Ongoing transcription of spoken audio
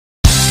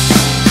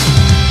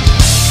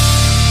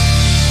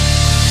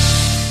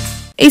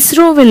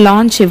ISRO will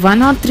launch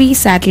 1 or 3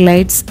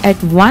 satellites at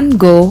one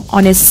go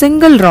on a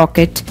single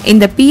rocket in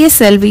the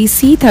PSLV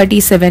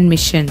C-37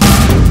 mission.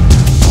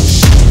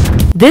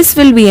 This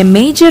will be a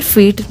major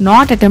feat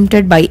not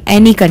attempted by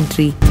any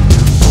country.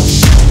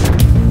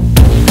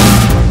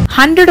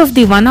 100 of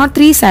the 1 or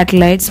 3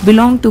 satellites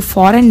belong to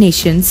foreign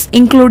nations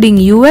including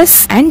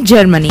US and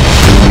Germany.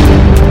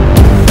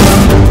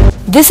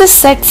 This is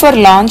set for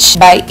launch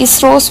by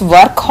ISRO's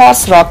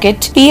workhorse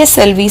rocket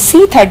PSLV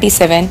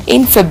C-37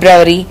 in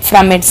February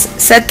from its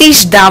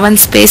Satish Dhawan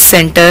Space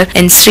Center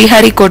in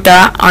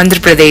Sriharikota, Andhra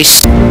Pradesh.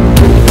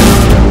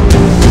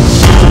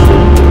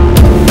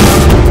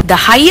 The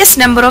highest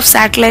number of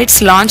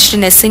satellites launched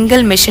in a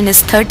single mission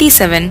is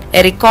 37,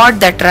 a record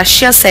that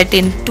Russia set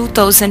in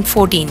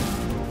 2014.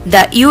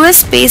 The US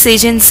space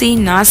agency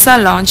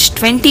NASA launched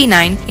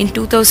 29 in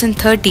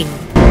 2013.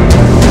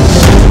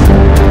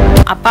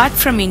 Apart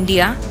from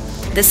India,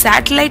 the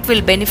satellite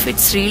will benefit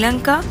Sri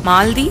Lanka,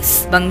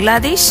 Maldives,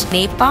 Bangladesh,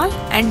 Nepal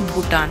and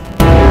Bhutan.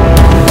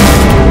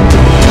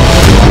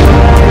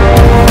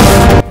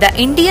 The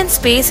Indian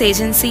Space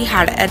Agency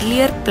had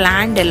earlier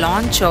planned a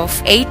launch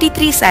of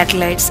 83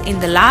 satellites in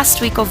the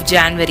last week of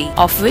January,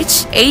 of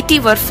which 80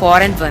 were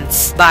foreign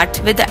ones.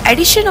 But with the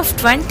addition of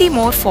 20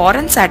 more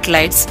foreign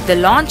satellites, the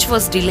launch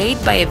was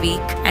delayed by a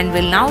week and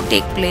will now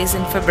take place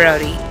in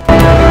February.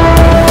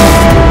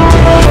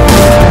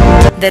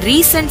 The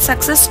recent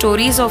success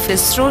stories of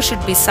ISRO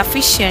should be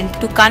sufficient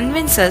to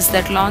convince us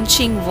that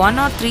launching 1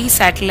 or 3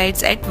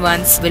 satellites at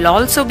once will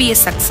also be a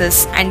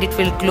success, and it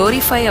will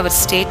glorify our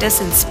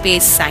status in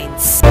space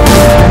science.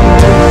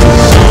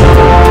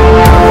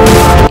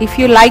 If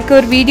you like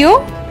our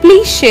video,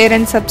 please share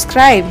and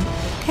subscribe.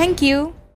 Thank you.